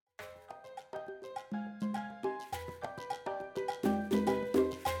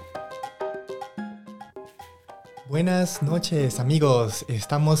Buenas noches, amigos.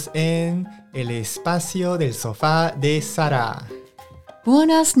 Estamos en el espacio del sofá de Sara.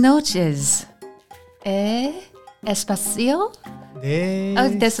 Buenas noches. Espacio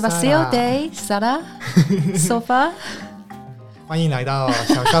Despacio de Sara Sofa 欢迎来到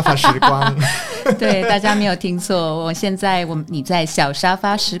小沙发时光。对，大家没有听错，你在小沙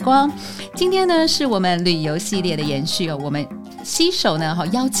发时光。今天呢是我们旅游系列的延续哦，我们携手呢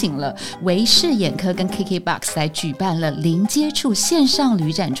邀请了维视眼科跟 KKBOX 来举办了零接触线上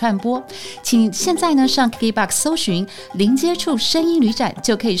旅展串播，请现在呢上 KKBOX 搜寻零接触声音旅展，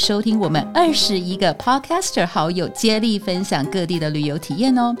就可以收听我们21个 Podcaster 好友接力分享各地的旅游体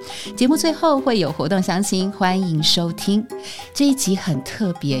验哦。节目最后会有活动详情，欢迎收听。这一集很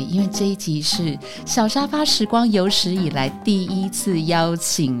特别，因为这一集是小沙发时光有史以来第一次邀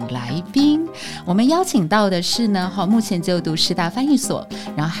请来宾。我们邀请到的是呢目前就读师大翻译所，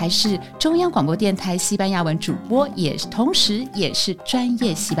然后还是中央广播电台西班牙文主播，同时也是专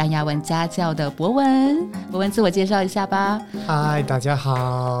业西班牙文家教的博文。博文自我介绍一下吧。嗨，大家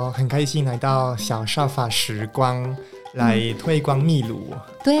好，很开心来到小沙发时光来推广秘鲁。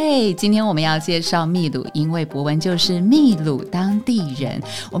对，今天我们要介绍秘鲁，因为博文就是秘鲁当地人。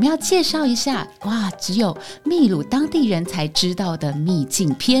我们要介绍一下，只有秘鲁当地人才知道的秘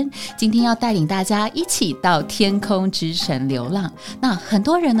境篇。今天要带领大家一起到天空之城流浪。那很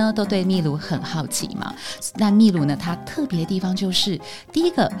多人呢都对秘鲁很好奇嘛。那秘鲁呢，它特别的地方就是第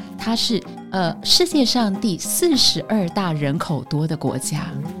一个，它是世界上第42大人口多的国家。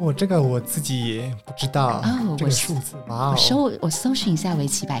这个我自己也不知道这个数字。我搜寻一下维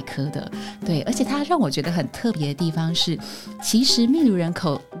基百科的。对，而且它让我觉得很特别的地方是，其实秘鲁人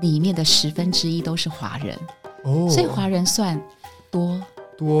口里面的1/10都是华人，所以华人算多。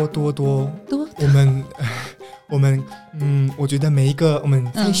我觉得每一个我们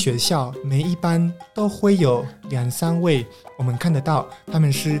在学校每一班都会有2-3位我们看得到他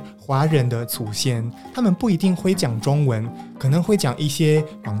们是华人的祖先，他们不一定会讲中文，可能会讲一些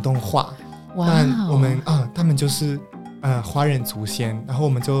广东话，但我们他们就是华人祖先，然后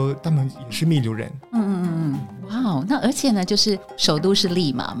他们也是秘鲁人。那而且呢，就是首都是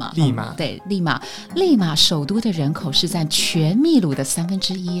利马嘛，对，利马首都的人口是占全秘鲁的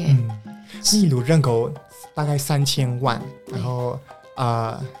1/3。秘鲁人口大概3000万，然后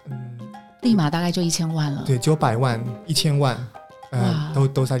利马大概就1000万了。对，900万、1000万，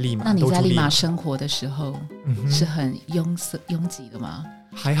都在利马。那你在利马生活的时候，是很拥挤的吗？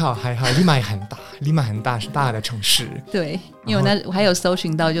还好，利马也很大，是大的城市。对，因为我还有搜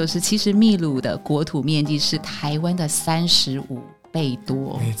寻到，就是其实秘鲁的国土面积是台湾的35倍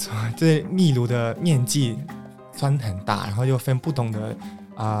多。没错，这秘鲁的面积算很大，然后又分不同的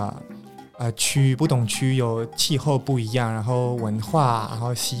不同区有气候不一样，然后文化，然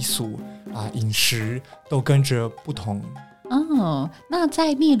后习俗饮食都跟着不同。那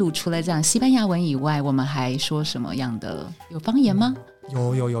在秘鲁除了讲西班牙文以外，我们还说什么样的？有方言吗？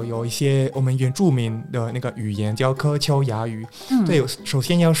有一些我们原住民的那个语言叫科丘雅语。对，首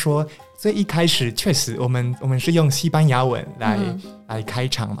先要说，最一开始确实我们是用西班牙文来开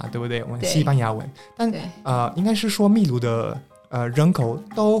场嘛，对不对？我们西班牙文，但应该是说秘鲁的人口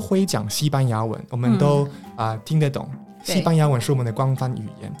都会讲西班牙文，我们都听得懂。西班牙文是我们的官方语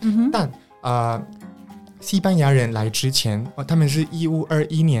言，但西班牙人来之前，他们是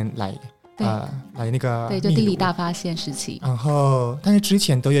1521年来那个对，就地理大发现时期。然后，但是之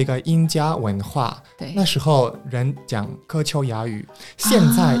前都有一个印加文化，对，那时候人讲科丘雅语。现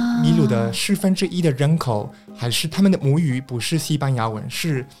在秘鲁的1/10的人口还是他们的母语不是西班牙文，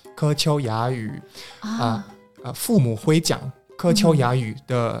是科丘雅语。父母会讲科丘雅语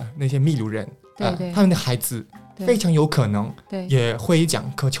的那些秘鲁人，他们的孩子非常有可能也会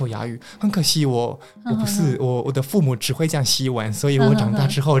讲科丘雅语。很可惜我的父母只会讲西文，所以我长大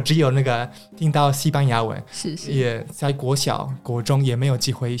之后只有那个听到西班牙文，也在国小国中也没有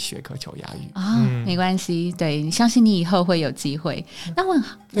机会学科丘雅语。没关系，对，相信你以后会有机会。那我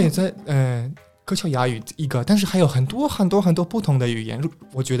对在科丘雅语一个，但是还有很多不同的语言。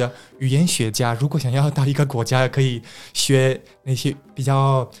我觉得语言学家如果想要到一个国家，可以学那些比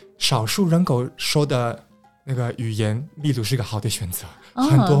较少数人口说的那个语言，秘鲁是个好的选择。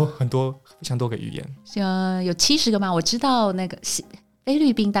很多非常多个语言，有70个吗？我知道那个菲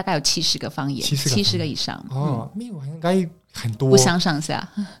律宾大概有70个方言，70个以上。秘鲁应该很多，不相上下。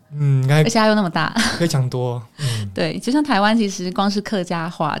而且它又那么大，非常多。对，就像台湾，其实光是客家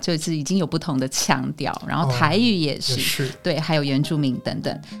话就是已经有不同的腔调，然后台语也是，对，还有原住民等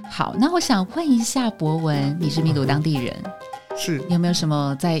等。好，那我想问一下博文，你是秘鲁当地人，是有没有什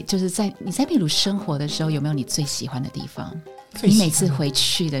么就是在你在秘鲁生活的时候，有没有你最喜欢的地方？你每次回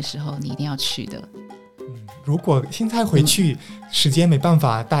去的时候，你一定要去的。如果现在回去，时间没办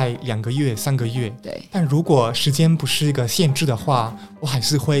法带2个月、3个月，对。但如果时间不是一个限制的话，我还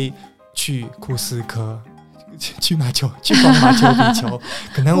是会去库斯科，去逛马丘比丘。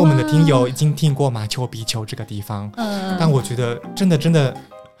可能我们的听友已经听过马丘比丘这个地方，但我觉得真的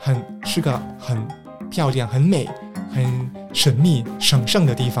是个很漂亮、很美、很神秘、神圣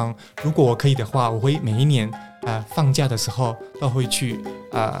的地方。如果我可以的话，我会每一年放假的时候都会去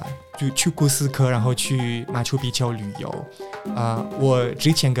就去库斯科，然后去马丘比丘旅游。我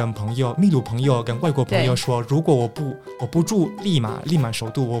之前跟秘鲁朋友跟外国朋友说，如果我不住利马首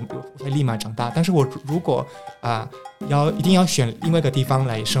都，我在利马长大，但是我如果一定要选另外一个地方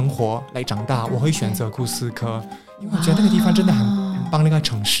来生活来长大，我会选择库斯科，因为我觉得那个地方真的很棒，那个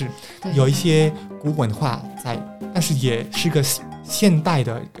城市有一些古文化在，但是也是个现代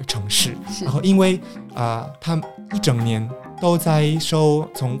的城市。然后因为它一整年都在收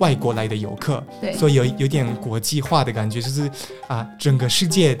从外国来的游客，所以有点国际化的感觉，就是整个世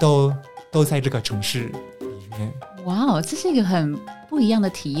界都在这个城市里面。哇哦，这是一个很不一样的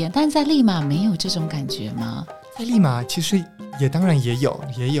体验。但是在利马没有这种感觉吗？在利马其实当然也有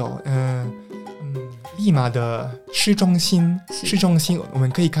利马的市中心我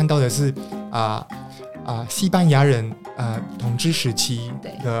们可以看到的是西班牙人统治时期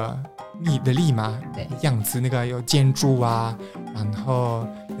的利马的样子，那个有建筑然后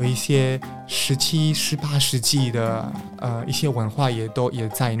有一些17、18世纪的一些文化也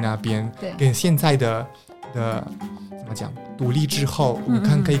在那边，跟现在的怎么讲独立之后，我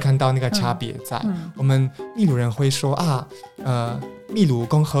们可以看到那个差别在。我们秘鲁人会说秘鲁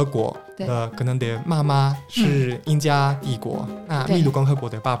共和国的可能的妈妈是印加帝国，那秘鲁共和国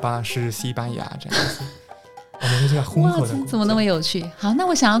的爸爸是西班牙，这样子。我们是这个混合的。怎么那么有趣？好，那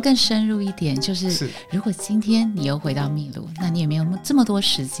我想要更深入一点，就是如果今天你又回到秘鲁，那你也没有这么多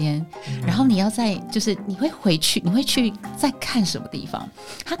时间，然后你要就是你会回去，你会去再看什么地方？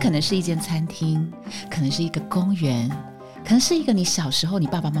它可能是一间餐厅，可能是一个公园，可能是一个你小时候你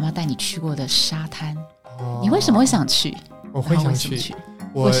爸爸妈妈带你去过的沙滩。你为什么会想去？我会想去。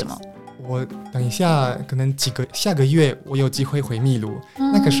为什么？我等一下可能下个月我有机会回秘鲁，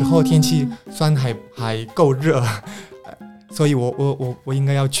那个时候天气算还够热，所以我应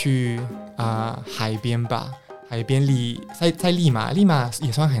该要去海边吧。海边在利马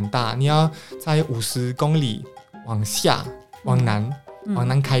也算很大，你要在50公里往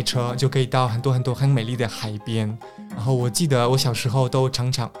南开车就可以到很多很多很美丽的海边。然后我记得我小时候都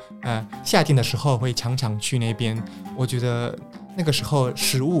常常夏天的时候会常常去那边，我觉得那个时候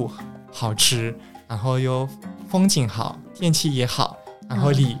食物好吃，然后又风景好，天气也好，然后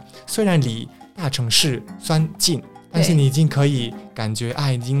虽然离大城市算近，但是你已经可以感觉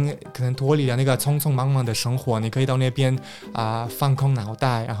已经可能脱离了那个匆匆忙忙的生活，你可以到那边放空脑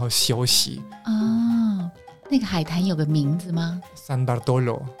袋，然后休息。那个海滩有个名字吗？San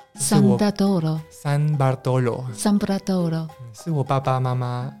Bartolo， 是我爸爸妈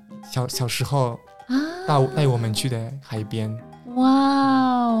妈小时候带我们去的海边。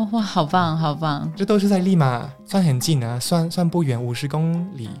哇，好棒好棒！这都是在利马，算很近算不远，50公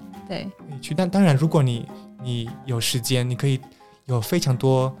里。对，可以去。但当然，如果你有时间，你可以有非常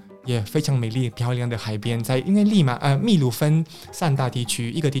多也非常美丽漂亮的海边。因为秘鲁分3大地区，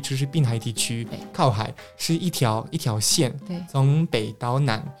一个地区是滨海地区，靠海是一条线，从北到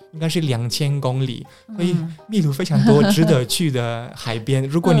南应该是2000公里，所以秘鲁非常多值得去的海边。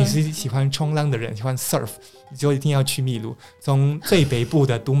如果你是喜欢冲浪的人，喜欢 surf， 你就一定要去秘鲁。从最北部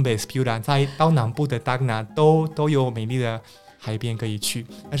的东北 Spura 再到南部的 Tacna 都有美丽的海边可以去。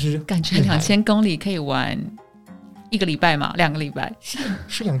但是感觉2000公里可以玩1个礼拜嘛，2个礼拜是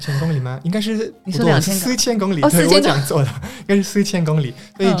2000公里吗？应该是你说4000公里，对，我讲错了，应该是4000公里，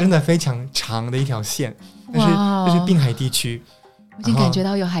所以真的非常长的一条线。但是滨海地区，我已经感觉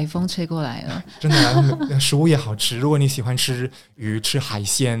到有海风吹过来了。真的，食物也好吃。如果你喜欢吃鱼、吃海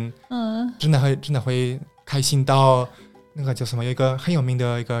鲜，真的会开心到那个叫什么？有一个很有名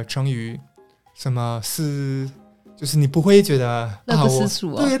的一个成语，什么是？就是你不会觉得乐不思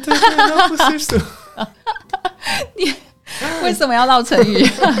蜀对，乐不思蜀。你为什么要唠成语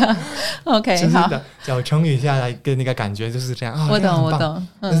？OK， 好，叫成语下来跟那个感觉就是这样。我懂。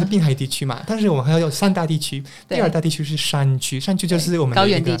这是滨海地区嘛，但是我们还有3大地区，第2大地区是山区就是我们的高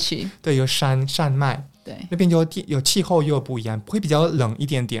原地区，对，有山脉。对，那边有气候又不一样，会比较冷一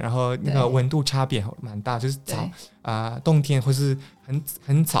点点，然后那个温度差别蛮大，就是冬天或是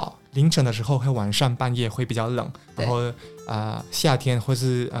很早凌晨的时候，晚上半夜会比较冷，然后夏天或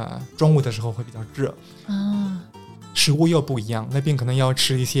是中午的时候会比较热。食物又不一样，那边可能要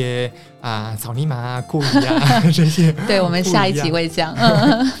吃一些草泥马库里这些对，我们下一集会讲。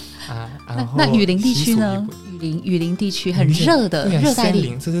然后那雨林地区呢？雨林地区很热的热带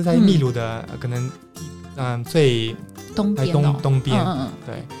林，这是在秘鲁的可能最东边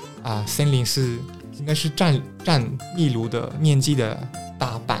对森林应该是占秘鲁的面积的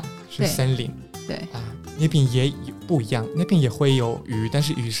大半是森林。对那边也不一样，那边也会有鱼，但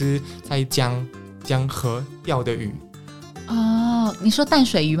是鱼是在江河钓的鱼。你说淡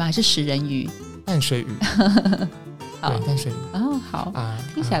水鱼吗？还是食人鱼？淡水鱼。对，淡水鱼。好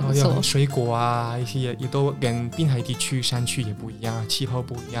听起来不错。水果一些也都跟滨海地区山区也不一样，气候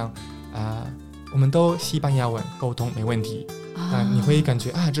不一样我们都西班牙文沟通没问题你会感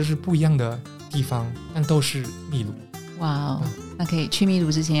觉这是不一样的地方，但都是秘鲁。哇那可以去秘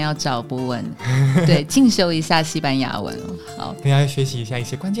鲁之前要找博文对，进修一下西班牙文。好，跟大家学习一下一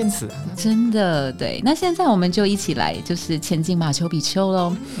些关键词真的对。那现在我们就一起来就是前进马丘比丘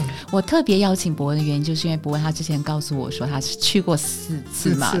咯。我特别邀请博文的原因就是因为博文他之前告诉我说他是去过4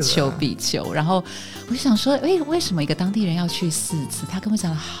次马丘比丘，然后我就想说为什么一个当地人要去4次？他跟我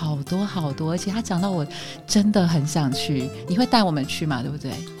讲了好多好多，而且他讲到我真的很想去。你会带我们去嘛？对不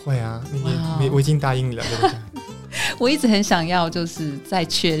对？会我已经答应你了，对不对？我一直很想要就是再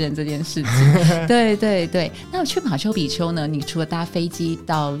确认这件事情对对对。那我去马丘比丘呢，你除了搭飞机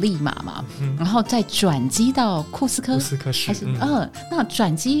到利马嘛然后再转机到库斯科市还是那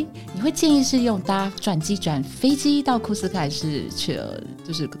转机你会建议是用搭转机转飞机到库斯科，还是去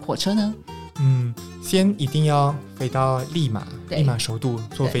就是火车呢？先一定要飞到利马首都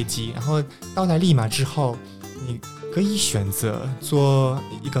坐飞机，然后到达利马之后你可以选择坐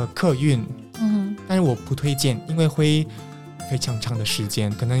一个客运但是我不推荐，因为会非常长的时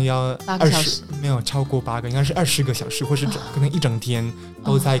间，可能要8个小时，没有超过8个，应该是20个小时，或是可能一整天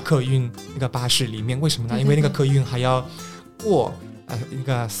都在客运那个巴士里面。为什么呢？因为那个客运还要过一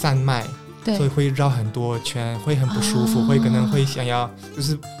个山脉，所以会绕很多圈，会很不舒服，可能会想要就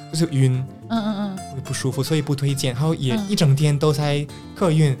是晕，会不舒服，所以不推荐。然后也一整天都在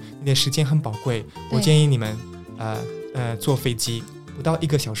客运，你的时间很宝贵。我建议你们坐飞机。不到1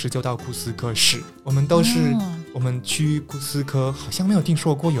个小时就到库斯科市。我们我们去库斯科好像没有听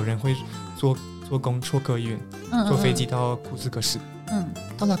说过有人会坐客运坐飞机到库斯科市。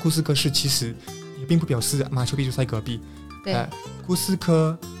到了库斯科市其实也并不表示马丘比丘在隔壁。库斯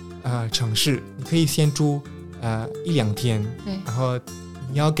科城市你可以先住1-2天，然后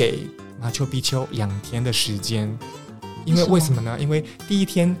你要给马丘比丘2天的时间。因为什么呢？因为第1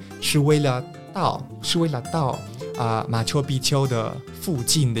天是为了到马丘比丘的附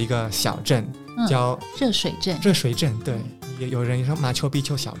近的一个小镇叫热水镇。对，有人说马丘比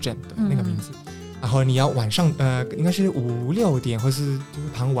丘小镇，对，那个名字。然后你要晚上应该是5-6点，或是就是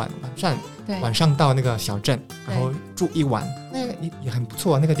傍晚晚上到那个小镇，然后住1晚，那个也很不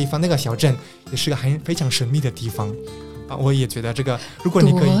错。那个地方那个小镇也是个非常神秘的地方。我也觉得这个，如果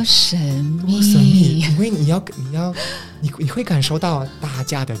你可以多神秘，因为你会感受到大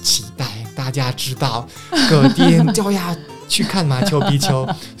家的期待，大家知道隔天就要去看马丘比丘，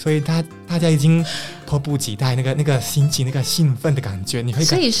所以大家已经迫不及待，那个心情，那个兴奋的感觉，你会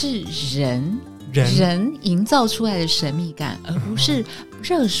所以是人营造出来的神秘感，而不是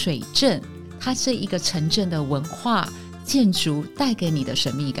热水镇它是一个城镇的文化建筑带给你的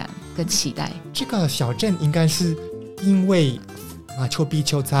神秘感跟期待。这个小镇应该是因为马丘比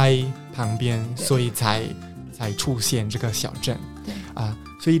丘在旁边，所以才出现这个小镇。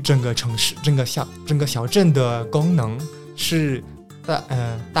所以整个城市整个小镇的功能是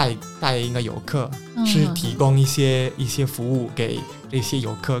带一个游客，是提供一些服务给这些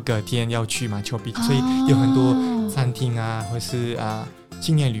游客隔天要去马丘比丘，所以有很多餐厅或是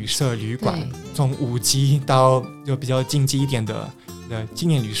纪念旅社旅馆，从5级到就比较经济一点的纪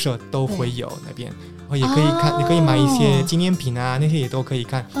念旅社都会有那边。也可以看，你可以买一些纪念品那些也都可以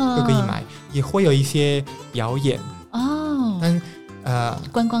看，都可以买。也会有一些表演但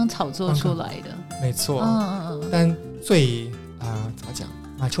观光炒作出来的，没错。但最怎么讲？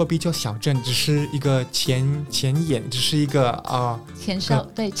马丘比丘小镇只是一个前沿，只是一个前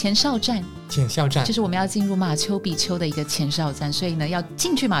哨站，就是我们要进入马丘比丘的一个前哨站，所以呢，要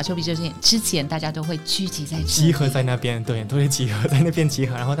进去马丘比丘之前，大家都会聚集在这里，集合在那边，对，都会集合在那边集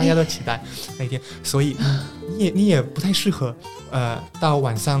合，然后大家都期待那一天，所以你也不太适合到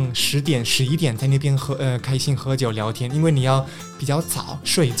晚上10点11点在那边开心喝酒聊天，因为你要比较早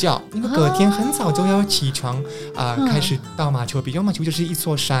睡觉，因为隔天很早就要起床开始到马丘比丘。马丘比丘就是一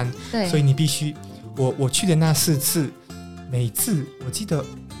座山，所以你必须我去的那4次，每次我记得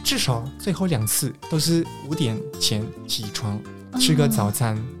至少最后2次都是5点前起床，吃个早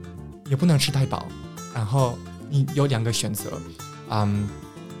餐，也不能吃太饱，然后你有2个选择，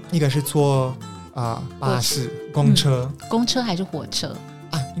一个是坐巴士、公车，公车还是火车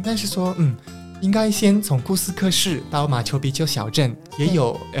应该是说应该先从库斯科市到马丘比丘小镇，也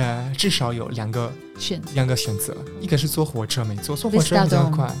有至少有2个选择，一个是坐火车，没错，坐火车比较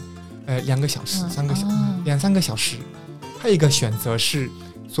快，2个小时、2-3个小时，还有一个选择是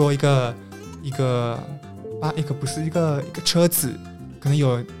坐一个不是一个车子，可能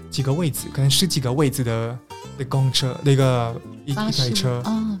有几个位置，可能10几个位置的公车的一台车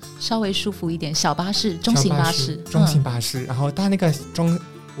稍微舒服一点，小巴士、中型巴士，然后搭那个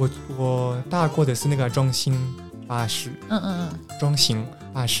我搭过的是那个中型巴士，中型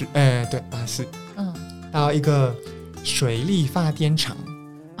巴士，对，巴士，到一个水力发电厂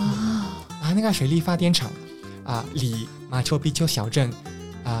然后那个水力发电厂离马丘比丘小镇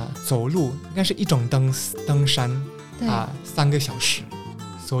走路应该是一种登山3个小时，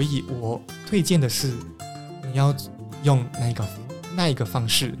所以我推荐的是你要用那一个方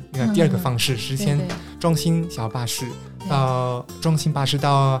式，那个第2个方式是先中型小巴士到中型巴士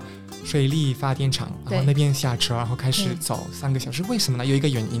到水力发电厂，然后那边下车，然后开始走3个小时。为什么呢？有一个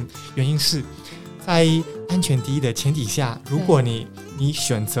原因是在安全第一的前提下，如果你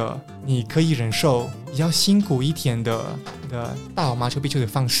选择你可以忍受比较辛苦一点的到马丘比丘的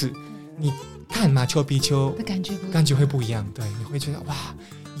方式，你看马丘比丘的感觉会不一样。对，你会觉得哇，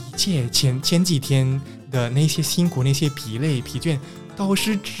一切前几天的那些辛苦、那些疲累、疲倦都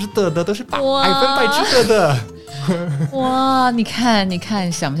是值得的，都是100%值得的。哇，你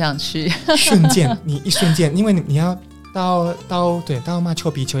看，想不想去？一瞬间，因为你要到马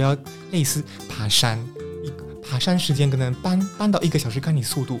丘比丘要类似爬山时间可能半到1个小时，看你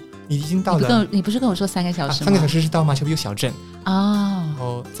速度，你已经到了。你不是跟我说3个小时吗？3个小时是到马丘比丘小镇然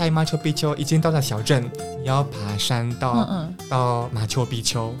后在马丘比丘已经到了小镇，你要爬山到马丘比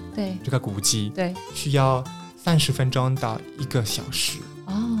丘这个古迹，需要30分钟到1个小时。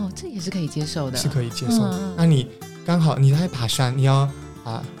这也是可以接受的，是可以接受。那你刚好你在爬山，你要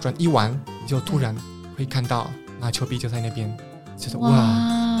转一弯，你就突然会看到马丘比丘在那边，就是哇，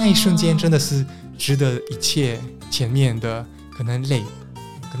那一瞬间真的是值得一切前面的可能累，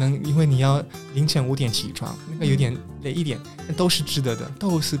可能因为你要凌晨5点起床，那个有点累一点，但都是值得的，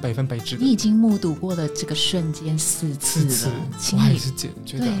都是100%值得。你已经目睹过了这个瞬间4次了，我还是觉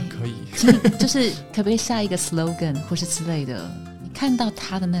得可以。就是可不可以下一个 slogan 或是之类的？你看到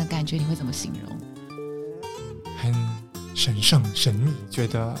他的那个感觉，你会怎么形容？很神圣神秘，觉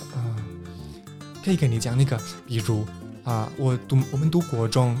得可以跟你讲那个，比如我们读国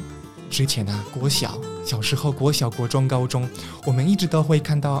中之前小时候国小、国中、高中，我们一直都会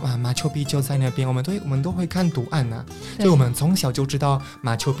看到马丘比丘在那边，我们都会看图案所以我们从小就知道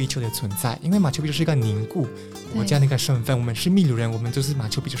马丘比丘的存在，因为马丘比丘是一个凝固国家的一个身份，我们是秘鲁人，我们就是马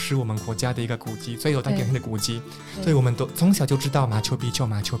丘比丘是我们国家的一个古迹，最有代表性的古迹，所以我们都从小就知道马丘比丘。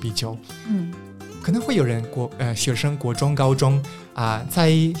可能会有人学生国中、高中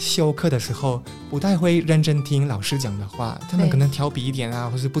在修课的时候不太会认真听老师讲的话，他们可能调皮一点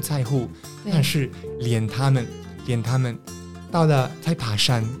或是不在乎，但是连他们到了在爬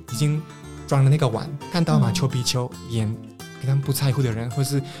山已经装了那个碗，看到马丘比丘，连他们不在乎的人或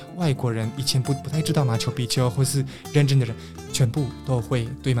是外国人，以前不太知道马丘比丘或是认真的人，全部都会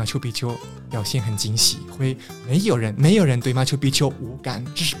对马丘比丘表现很惊喜，会没有人对马丘比丘无感，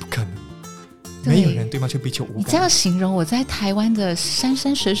这是不可能。没有人对马丘比丘无感。你这样形容，我在台湾的山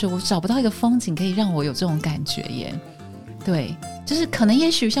山水水，我找不到一个风景可以让我有这种感觉耶。对，就是可能也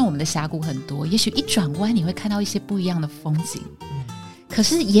许像我们的峡谷很多，也许一转弯你会看到一些不一样的风景，可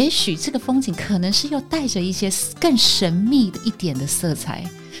是也许这个风景可能是又带着一些更神秘的一点的色彩，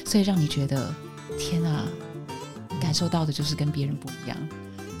所以让你觉得天啊，你感受到的就是跟别人不一样。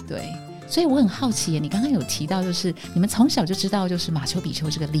对，所以我很好奇耶，你刚刚有提到就是你们从小就知道就是马丘比丘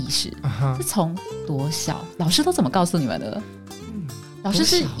这个历史，是从多小？老师都怎么告诉你们的？老师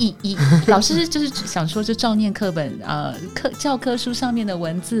是老师就是想说就照念课本教科书上面的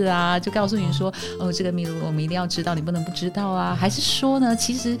文字就告诉你说这个秘鲁我们一定要知道，你不能不知道还是说呢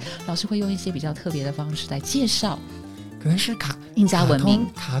其实老师会用一些比较特别的方式来介绍？可能是印加文明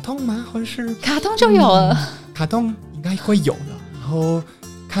卡通吗？或者是卡通就有了，卡通应该会有的，然后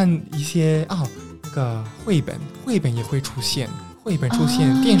看一些那个绘本也会出现，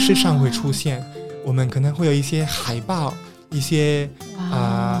电视上会出现，我们可能会有一些海报，一些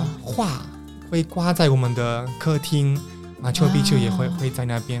画会挂在我们的客厅，马丘比丘也会在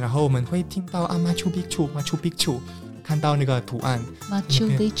那边，然后我们会听到马丘比丘，看到那个图案马丘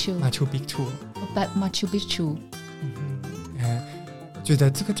比丘。觉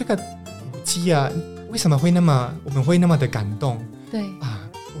得这个古迹为什么我们会那么的感动？对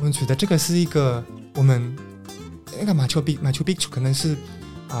我们觉得这个是一个我们那个马丘比丘可能是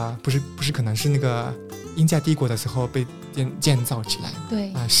不是可能是那个印加帝国的时候被建造起来。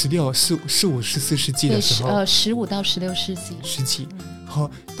对15、14世纪的时候，15到16世纪，然后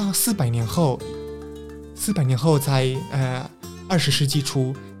到400年后在20世纪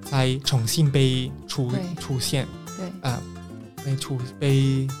初才重新被出现，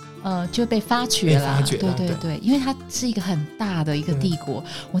就被发掘了。对，因为它是一个很大的一个帝国。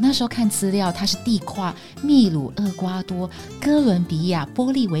我那时候看资料，它是地跨秘鲁、厄瓜多、哥伦比亚、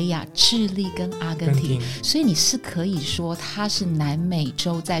玻利维亚、智利跟阿根廷，所以你是可以说它是南美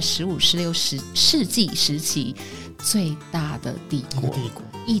洲在15、16世纪时期最大的帝国，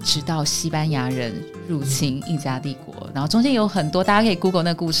一直到西班牙人入侵印加帝国，然后中间有很多大家可以 Google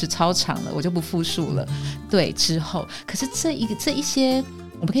那故事超长了，我就不复述了。对，之后可是这一些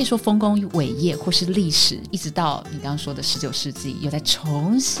我们可以说丰功伟业或是历史，一直到你刚刚说的19世纪又在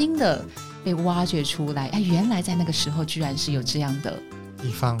重新的被挖掘出来。原来在那个时候居然是有这样的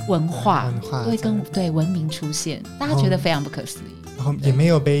地方文化对文明出现，大家觉得非常不可思议。然后也没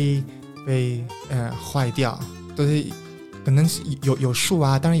有被坏掉，都是可能是有树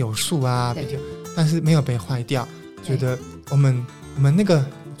啊，当然有树啊，但是没有被坏掉。觉得我们那个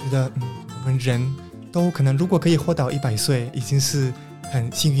觉得我们人都可能如果可以活到100岁，已经是很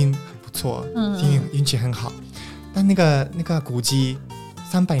幸运，很不错，运气很好。但那个古迹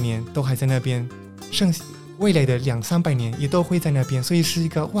300年都还在那边，未来的200-300年也都会在那边，所以是一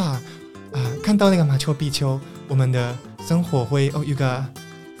个看到那个马丘比丘，我们的生活会有一个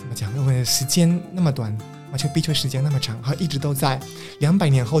怎么讲？我们的时间那么短，马丘比丘时间那么长，然后一直都在。200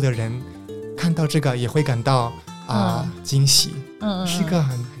年后的人看到这个也会感到惊喜，是一个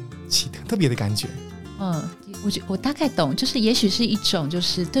很特别的感觉。我大概懂，就是也许是一种就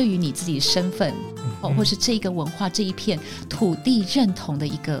是对于你自己身份，或是这个文化这一片土地认同的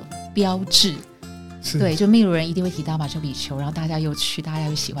一个标志。对，就秘鲁人一定会提到马丘比丘，然后大家又去，大家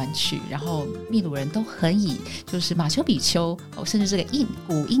又喜欢去，然后秘鲁人都很以就是马丘比丘甚至这个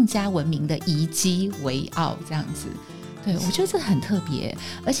古印加文明的遗迹为傲，这样子。对，我觉得这很特别。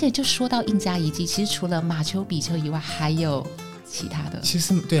而且就说到印加遗迹，其实除了马丘比丘以外还有其他的。其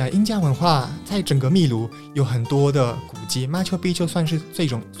实对印加文化在整个秘鲁有很多的古迹，马丘比丘算是最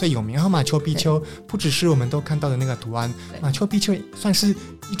有名。然后马丘比丘不只是我们都看到的那个图案，马丘比丘算是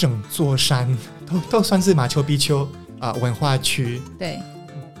一整座山，都算是马丘比丘文化区。对，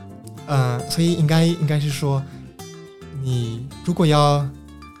所以应该是说，你如果要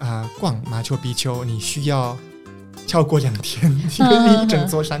逛马丘比丘，你需要超过2天，因为一整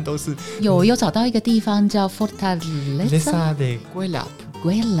座山都是。有找到一个地方叫 Fortaleza de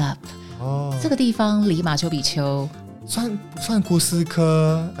Guelap， 这个地方离马丘比丘不算库斯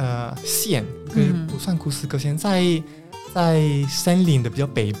科县，不算库斯科县，在森林的比较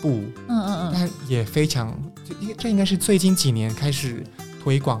北部，但也非常，这应该是最近几年开始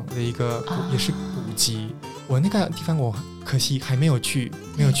推广的一个，也是古迹。我那个地方我可惜还没有去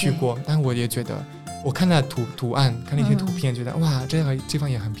过，但我也觉得。我看了图案，看了一些图片，觉得哇，这个地方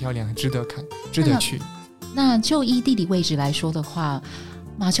也很漂亮，很值得看，值得去。那就依地理位置来说的话，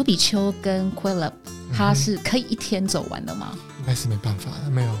马丘比丘跟 Guelap 它是可以1天走完的吗？应该是没办法，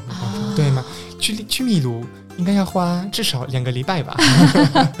没办法，对吗？去秘鲁应该要花至少2个礼拜吧。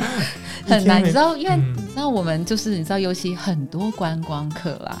很难，你知道，因为你知道我们就是你知道，尤其很多观光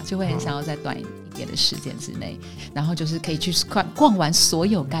客啦，就会很想要在短一点的时间之内，然后就是可以去逛完所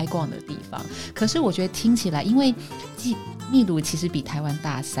有该逛的地方。可是我觉得听起来，因为秘鲁其实比台湾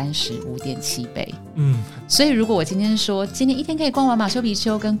大35.7倍，所以如果我今天说今天1天可以逛完马丘比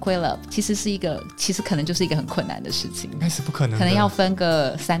丘跟 Guelap， 其实可能就是一个很困难的事情，应该是不可能的，可能要分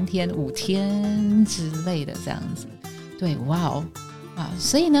个3天5天之类的这样子。对，哇，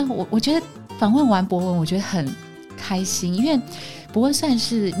所以呢，我觉得访问完博文，我觉得很开心，因为博文虽然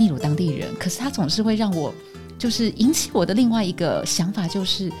是秘鲁当地人，可是他总是会让我就是引起我的另外一个想法，就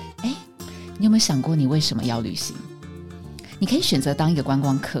是你有没有想过你为什么要旅行？你可以选择当一个观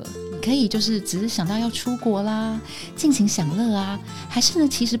光客，你可以就是只是想到要出国啦，尽情享乐啊，还是呢，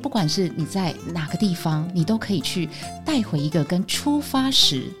其实不管是你在哪个地方，你都可以去带回一个跟出发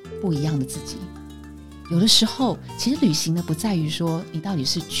时不一样的自己。有的时候其实旅行呢不在于说你到底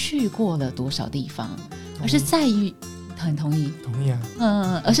是去过了多少地方，而是在于很同意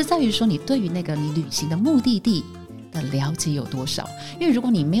啊，而是在于说你对于那个你旅行的目的地的了解有多少。因为如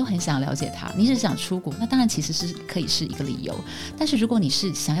果你没有很想了解它，你只想出国，那当然其实是可以是一个理由。但是如果你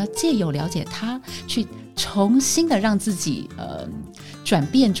是想要借由了解它去重新的让自己转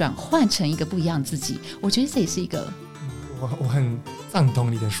换成一个不一样的自己，我觉得这也是一个我很赞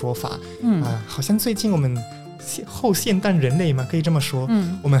同你的说法。好像最近我们后现代人类嘛，可以这么说，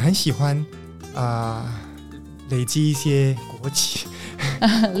我们很喜欢累积一些国旗，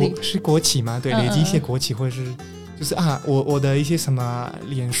是国旗吗？对，累积一些国旗，或者是就是我的一些什么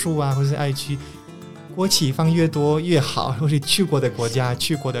脸书啊，或者是 IG， 国旗放越多越好，或是去过的国家、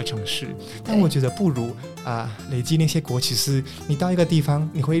去过的城市。但我觉得不如累积那些国旗，是你到一个地方，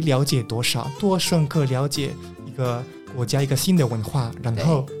你会了解多深刻了解一个国家、一个新的文化，然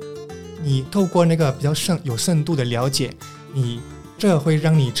后你透过那个比较有深度的了解，这会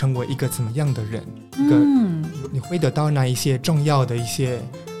让你成为一个怎么样的人？你会得到那一些重要的一些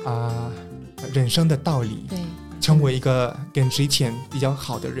人生的道理，对，成为一个跟之前比较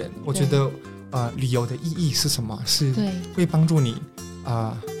好的人。我觉得旅游的意义是什么？是会帮助你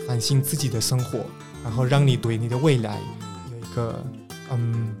反省自己的生活，然后让你对你的未来有一个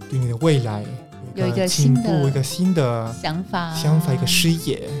对你的未来有一个进步，一个新的想法，一个视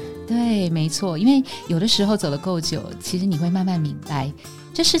野。对，没错，因为有的时候走得够久，其实你会慢慢明白，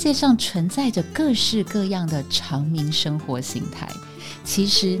这世界上存在着各式各样的常民生活形态，其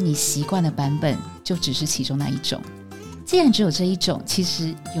实你习惯的版本就只是其中那一种。既然只有这一种，其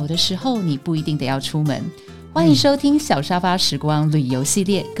实有的时候你不一定得要出门。欢迎收听小沙发时光旅游系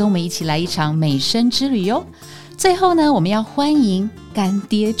列，跟我们一起来一场美声之旅哟。最后呢，我们要欢迎干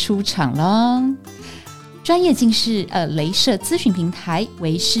爹出场了。专业近视雷射咨询平台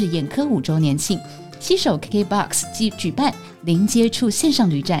微视眼科5周年庆，携手 KKBOX 举办零接触线上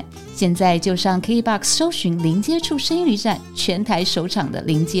旅展，现在就上 KKBOX 搜寻零接触声音旅展，全台首场的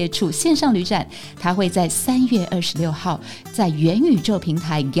零接触线上旅展，它会在3月26号在元宇宙平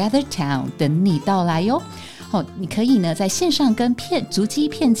台 Gather Town 等你到来哟。你可以呢在线上跟足迹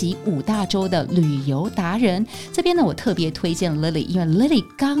遍及5大洲的旅游达人，这边呢我特别推荐 Lily， 因为 Lily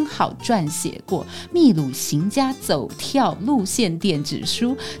刚好撰写过秘鲁行家走跳路线电子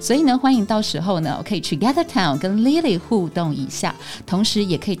书，所以呢欢迎到时候呢可以去 Gather Town 跟 Lily 互动一下，同时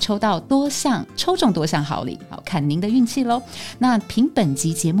也可以抽中多项好礼，好看您的运气咯。那凭本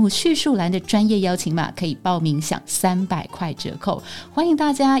集节目叙述栏的专业邀请码可以报名享300块折扣，欢迎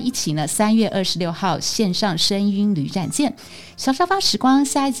大家一起呢3月26号线上声音旅展见。小沙发时光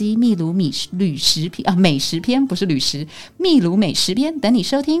下一集秘鲁美食篇，不是旅食，秘鲁美食篇等你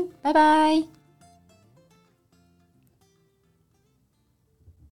收听，拜拜。